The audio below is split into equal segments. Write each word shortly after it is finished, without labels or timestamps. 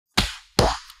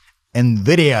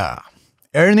Nvidia.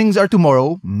 Earnings are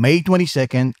tomorrow, May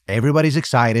 22nd. Everybody's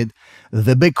excited.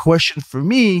 The big question for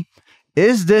me,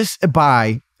 is this a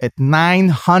buy at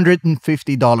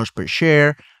 $950 per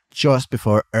share just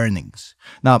before earnings?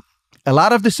 Now, a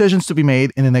lot of decisions to be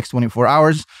made in the next 24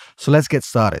 hours, so let's get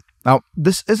started. Now,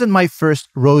 this isn't my first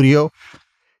rodeo.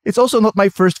 It's also not my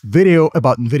first video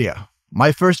about Nvidia.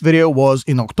 My first video was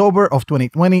in October of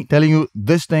 2020 telling you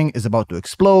this thing is about to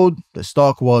explode. The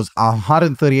stock was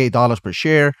 $138 per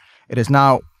share. It is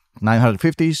now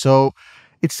 $950. So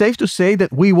it's safe to say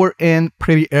that we were in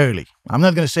pretty early. I'm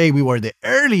not going to say we were the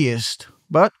earliest,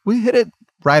 but we hit it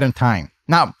right on time.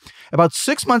 Now, about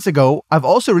 6 months ago, I've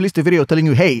also released a video telling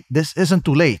you, hey, this isn't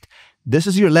too late. This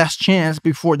is your last chance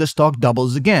before the stock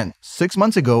doubles again. 6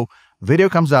 months ago, video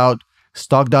comes out.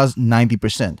 Stock does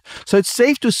 90%. So it's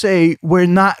safe to say we're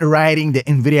not riding the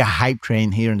Nvidia hype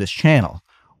train here on this channel.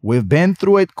 We've been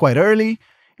through it quite early,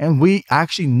 and we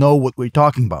actually know what we're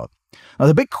talking about. Now,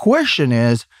 the big question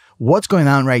is, what's going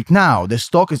on right now? The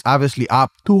stock is obviously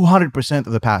up 200%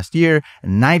 of the past year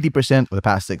and 90% of the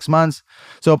past 6 months.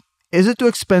 So is it too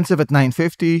expensive at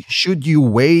 $950? Should you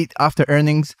wait after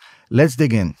earnings? Let's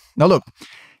dig in. Now, look,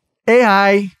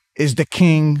 AI is the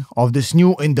king of this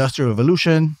new industrial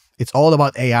revolution. It's all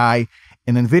about AI,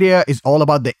 and Nvidia is all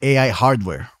about the AI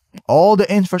hardware. All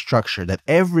the infrastructure that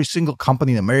every single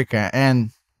company in America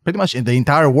and pretty much in the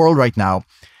entire world right now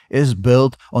is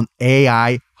built on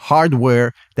AI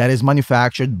hardware that is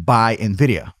manufactured by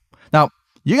Nvidia. Now,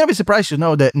 you're going to be surprised to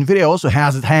know that Nvidia also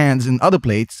has its hands in other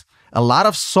plates. A lot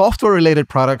of software-related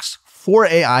products for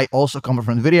AI also come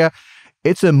from Nvidia.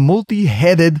 It's a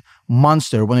multi-headed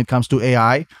monster when it comes to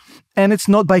AI, and it's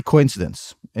not by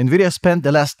coincidence. Nvidia spent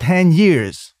the last 10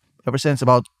 years, ever since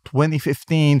about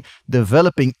 2015,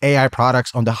 developing AI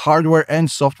products on the hardware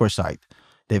and software side.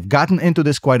 They've gotten into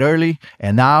this quite early,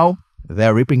 and now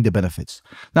they're reaping the benefits.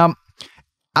 Now,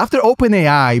 after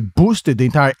OpenAI boosted the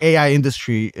entire AI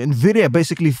industry, Nvidia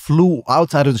basically flew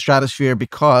outside of the stratosphere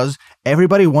because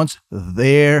everybody wants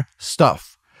their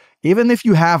stuff. Even if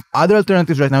you have other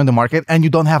alternatives right now in the market and you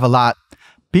don't have a lot,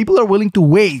 people are willing to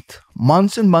wait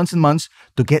months and months and months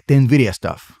to get the Nvidia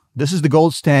stuff. This is the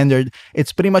gold standard.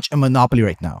 It's pretty much a monopoly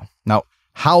right now. Now,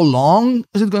 how long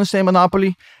is it going to stay a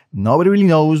monopoly? Nobody really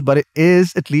knows, but it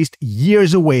is at least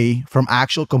years away from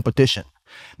actual competition.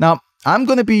 Now, I'm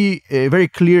going to be very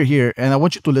clear here, and I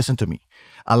want you to listen to me.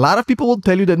 A lot of people will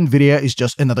tell you that Nvidia is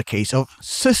just another case of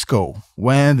Cisco.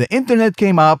 When the internet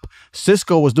came up,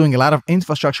 Cisco was doing a lot of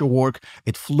infrastructure work.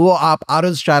 It flew up out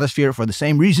of the stratosphere for the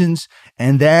same reasons,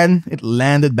 and then it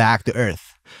landed back to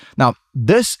Earth. Now,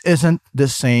 this isn't the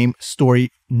same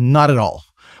story, not at all.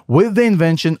 With the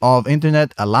invention of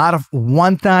internet, a lot of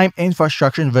one-time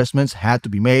infrastructure investments had to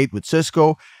be made with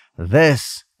Cisco.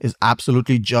 This is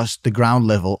absolutely just the ground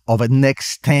level of the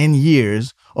next 10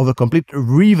 years of a complete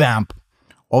revamp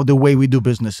of the way we do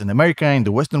business in America, in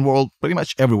the Western world, pretty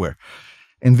much everywhere.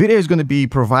 Nvidia is going to be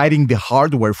providing the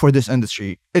hardware for this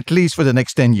industry, at least for the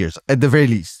next 10 years, at the very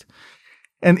least.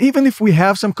 And even if we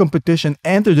have some competition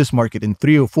enter this market in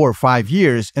 3 or 4 or 5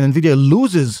 years, and Nvidia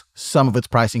loses some of its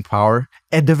pricing power,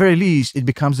 at the very least, it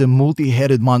becomes a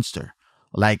multi-headed monster,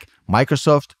 like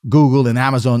Microsoft, Google, and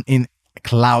Amazon in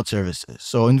cloud services.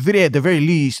 So Nvidia, at the very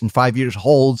least, in 5 years,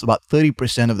 holds about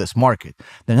 30% of this market.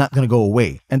 They're not going to go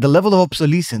away. And the level of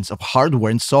obsolescence of hardware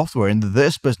and software in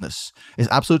this business is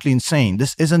absolutely insane.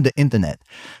 This isn't the internet.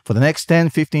 For the next 10,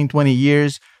 15, 20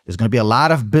 years, there's going to be a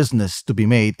lot of business to be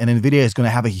made, and Nvidia is going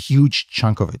to have a huge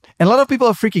chunk of it. And a lot of people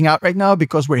are freaking out right now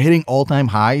because we're hitting all-time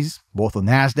highs, both on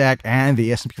NASDAQ and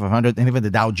the S&P 500 and even the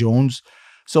Dow Jones.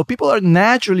 So people are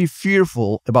naturally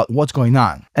fearful about what's going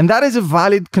on. And that is a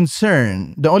valid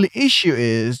concern. The only issue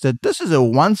is that this is a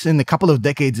once in a couple of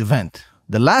decades event.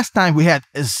 The last time we had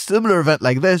a similar event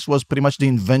like this was pretty much the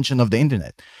invention of the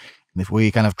internet. And if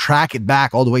we kind of track it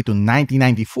back all the way to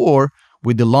 1994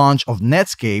 with the launch of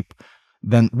Netscape,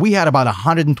 then we had about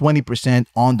 120%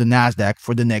 on the NASDAQ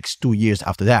for the next 2 years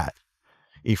after that.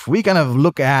 If we kind of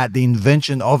look at the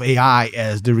invention of AI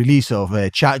as the release of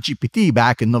ChatGPT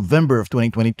back in November of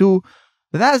 2022,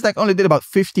 the NASDAQ only did about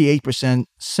 58%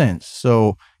 since.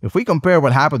 So if we compare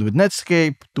what happened with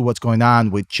Netscape to what's going on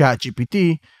with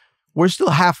ChatGPT, we're still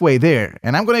halfway there.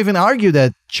 And I'm going to even argue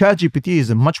that ChatGPT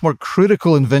is a much more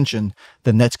critical invention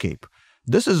than Netscape.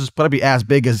 This is probably as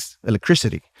big as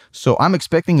electricity. So I'm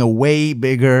expecting a way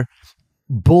bigger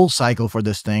bull cycle for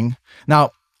this thing.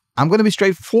 Now, I'm going to be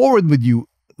straightforward with you.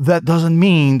 That doesn't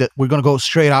mean that we're going to go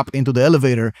straight up into the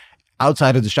elevator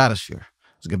outside of the stratosphere.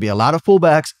 There's going to be a lot of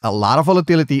pullbacks, a lot of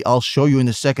volatility. I'll show you in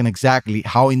a second exactly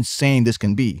how insane this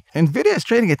can be. Nvidia is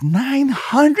trading at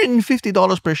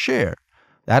 $950 per share.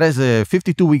 That is a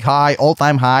 52-week high,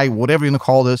 all-time high, whatever you want to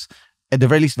call this, at the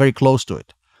very least, very close to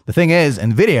it. The thing is,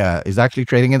 Nvidia is actually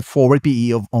trading at forward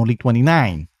PE of only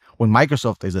 29, when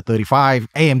Microsoft is at 35,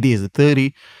 AMD is at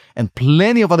 30, and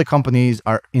plenty of other companies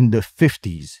are in the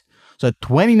 50s. So at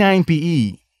 29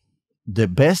 PE, the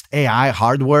best AI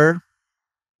hardware,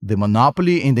 the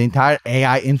monopoly in the entire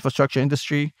AI infrastructure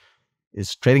industry,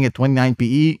 is trading at 29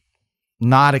 PE,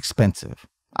 not expensive.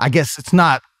 I guess it's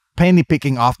not penny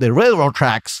picking off the railroad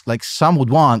tracks like some would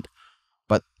want,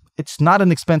 but it's not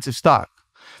an expensive stock.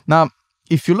 Now,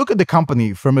 if you look at the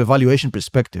company from a valuation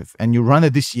perspective and you run a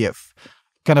DCF,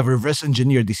 kind of reverse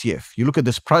engineer DCF, you look at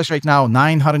this price right now,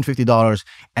 $950,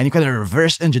 and you kind of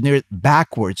reverse engineer it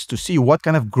backwards to see what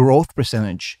kind of growth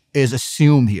percentage is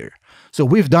assumed here. So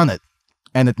we've done it.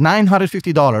 And at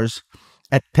 $950,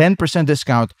 at 10%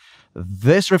 discount,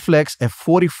 this reflects a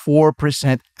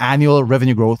 44% annual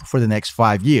revenue growth for the next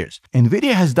 5 years.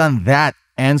 NVIDIA has done that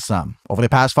and some. Over the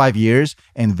past 5 years,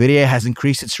 NVIDIA has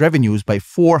increased its revenues by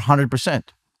 400%.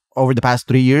 Over the past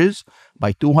 3 years,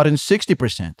 by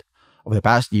 260%. Over the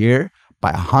past year,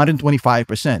 by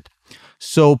 125%.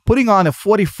 So putting on a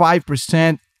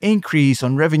 45% increase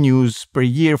on revenues per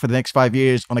year for the next 5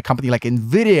 years on a company like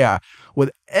NVIDIA,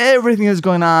 with everything that's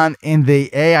going on in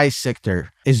the AI sector,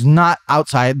 is not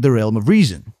outside the realm of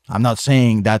reason. I'm not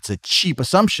saying that's a cheap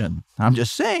assumption. I'm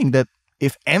just saying that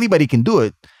if anybody can do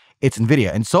it, it's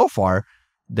NVIDIA. And so far,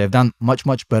 they've done much,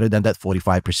 much better than that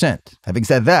 45%. Having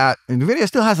said that, NVIDIA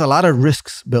still has a lot of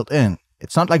risks built in.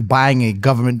 It's not like buying a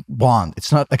government bond.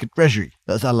 It's not like a treasury.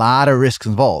 There's a lot of risks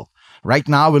involved. Right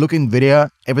now, we look at NVIDIA,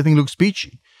 everything looks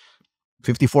peachy.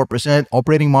 54%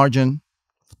 operating margin,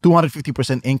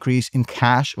 250% increase in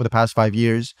cash over the past 5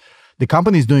 years. The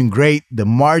company is doing great. The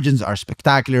margins are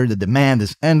spectacular. The demand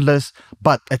is endless.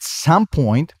 But at some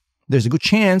point, there's a good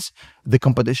chance the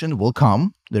competition will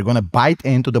come. They're going to bite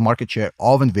into the market share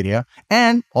of NVIDIA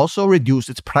and also reduce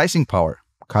its pricing power,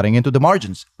 cutting into the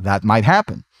margins. That might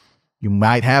happen. You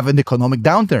might have an economic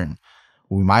downturn.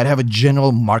 We might have a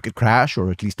general market crash or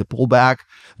at least a pullback.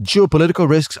 Geopolitical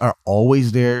risks are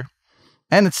always there.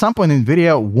 And at some point,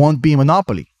 NVIDIA won't be a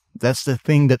monopoly. That's the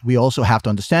thing that we also have to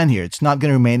understand here. It's not going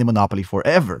to remain a monopoly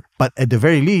forever. But at the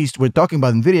very least, we're talking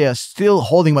about NVIDIA still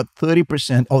holding about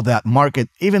 30% of that market,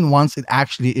 even once it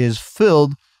actually is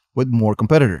filled with more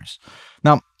competitors.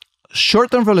 Now,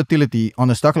 short-term volatility on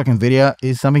a stock like NVIDIA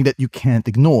is something that you can't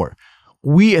ignore.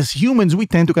 We as humans, we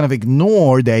tend to kind of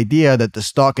ignore the idea that the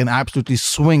stock can absolutely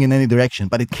swing in any direction,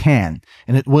 but it can,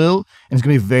 and it will, and it's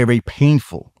going to be very, very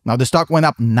painful. Now, the stock went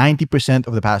up 90%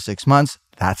 over the past 6 months.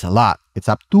 That's a lot. It's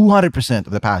up 200%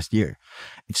 over the past year.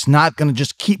 It's not going to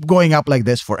just keep going up like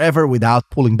this forever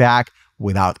without pulling back,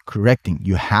 without correcting.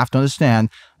 You have to understand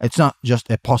it's not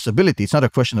just a possibility. It's not a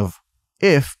question of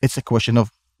if, it's a question of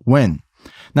when.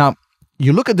 Now,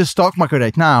 you look at the stock market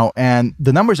right now, and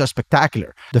the numbers are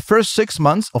spectacular. The first 6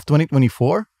 months of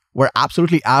 2024 were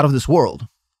absolutely out of this world.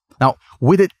 Now,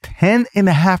 with a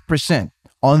 10.5%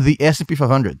 on the S&P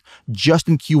 500 just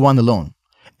in Q1 alone,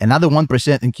 another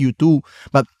 1% in Q2,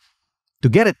 but to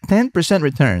get a 10%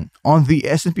 return on the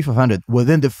S&P 500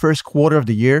 within the first quarter of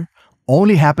the year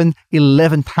only happened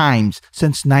 11 times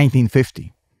since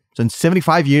 1950. So in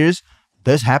 75 years,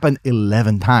 this happened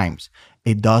 11 times.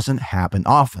 It doesn't happen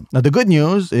often. Now, the good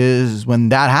news is when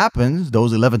that happens,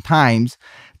 those 11 times,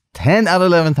 10 out of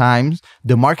 11 times,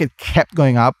 the market kept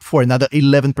going up for another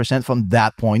 11% from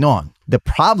that point on. The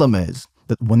problem is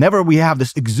that whenever we have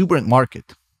this exuberant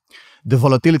market, the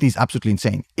volatility is absolutely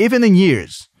insane. Even in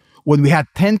years when we had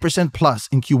 10% plus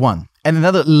in Q1 and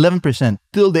another 11%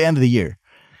 till the end of the year,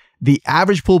 the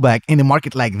average pullback in a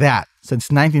market like that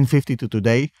since 1950 to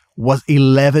today was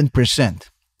 11%.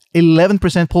 11%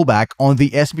 pullback on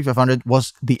the S&P 500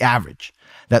 was the average.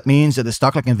 That means that the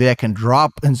stock like NVIDIA can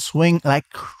drop and swing like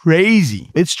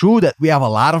crazy. It's true that we have a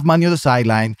lot of money on the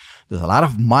sideline. There's a lot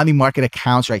of money market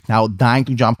accounts right now dying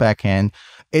to jump back in.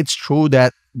 It's true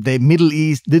that the Middle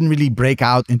East didn't really break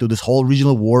out into this whole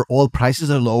regional war. Oil prices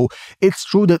are low. It's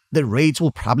true that the rates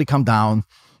will probably come down.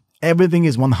 Everything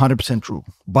is 100% true.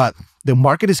 But the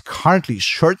market is currently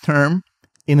short-term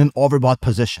in an overbought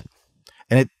position.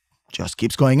 And it just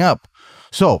keeps going up.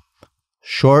 So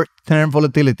short-term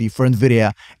volatility for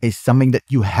NVIDIA is something that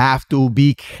you have to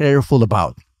be careful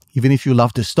about, even if you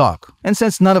love the stock. And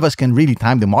since none of us can really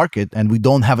time the market and we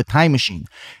don't have a time machine,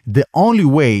 the only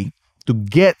way to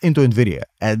get into NVIDIA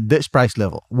at this price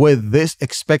level with this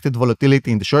expected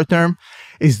volatility in the short term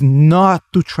is not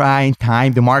to try and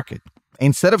time the market.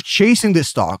 Instead of chasing this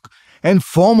stock and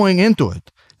FOMOing into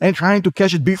it and trying to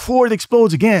catch it before it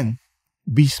explodes again,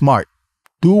 be smart.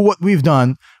 Do what we've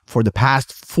done for the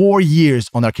past 4 years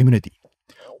on our community.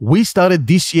 We started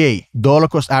DCA, dollar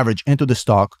cost average, into the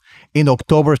stock in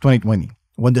October of 2020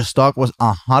 when the stock was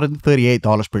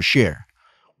 $138 per share.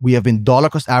 We have been dollar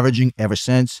cost averaging ever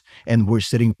since, and we're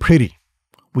sitting pretty.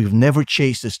 We've never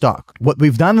chased the stock. What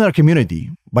we've done in our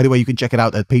community, by the way, you can check it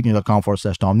out at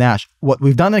patreon.com/Tom Nash. What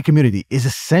we've done in our community is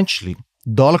essentially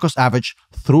dollar cost average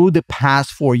through the past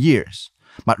 4 years.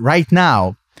 But right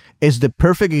now is the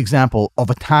perfect example of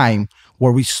a time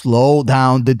where we slow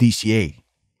down the DCA.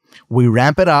 We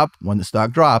ramp it up when the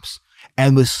stock drops,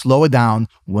 and we slow it down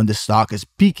when the stock is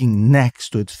peaking next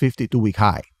to its 52-week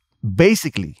high.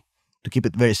 Basically, to keep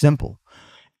it very simple,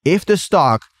 if the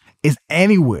stock is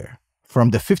anywhere from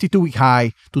the 52-week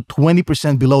high to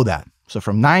 20% below that, so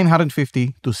from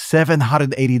 $950 to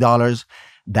 $780,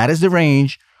 that is the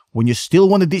range when you still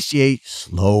want to DCA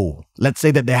slow. Let's say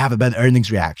that they have a bad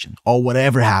earnings reaction or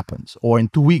whatever happens, or in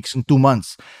 2 weeks, in 2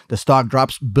 months, the stock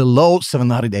drops below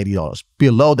 $780,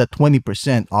 below that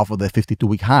 20% off of the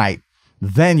 52-week high.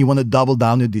 Then you want to double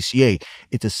down your DCA.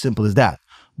 It's as simple as that.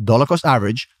 Dollar cost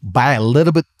average, buy a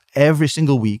little bit every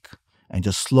single week, and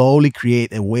just slowly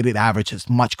create a weighted average that's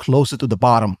much closer to the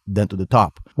bottom than to the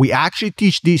top. We actually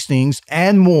teach these things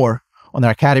and more on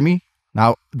our academy.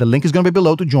 Now, the link is going to be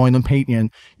below to join on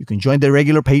Patreon. You can join the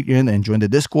regular Patreon and join the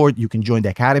Discord. You can join the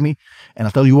Academy. And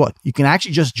I'll tell you what, you can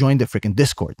actually just join the freaking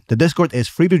Discord. The Discord is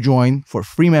free to join for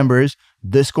free members,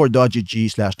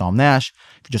 discord.gg/Tom Nash.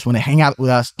 If you just want to hang out with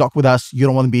us, talk with us, you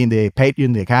don't want to be in the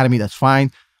Patreon, the Academy, that's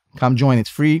fine. Come join, it's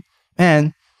free.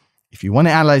 And if you want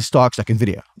to analyze stocks like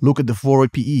Nvidia, look at the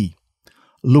forward PE,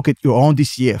 look at your own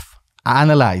DCF,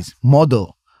 analyze,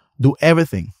 model, do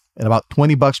everything at about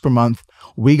 $20 per month.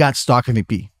 We got Stock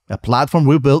MVP, a platform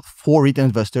we built for retail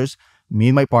investors, me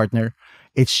and my partner.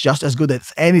 It's just as good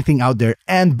as anything out there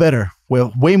and better. We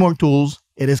have way more tools.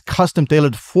 It is custom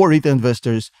tailored for retail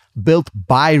investors, built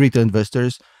by retail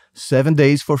investors. 7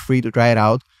 days for free to try it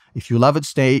out. If you love it,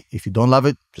 stay. If you don't love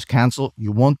it, just cancel.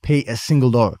 You won't pay a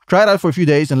single dollar. Try it out for a few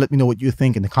days and let me know what you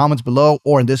think in the comments below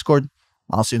or in Discord.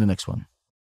 I'll see you in the next one.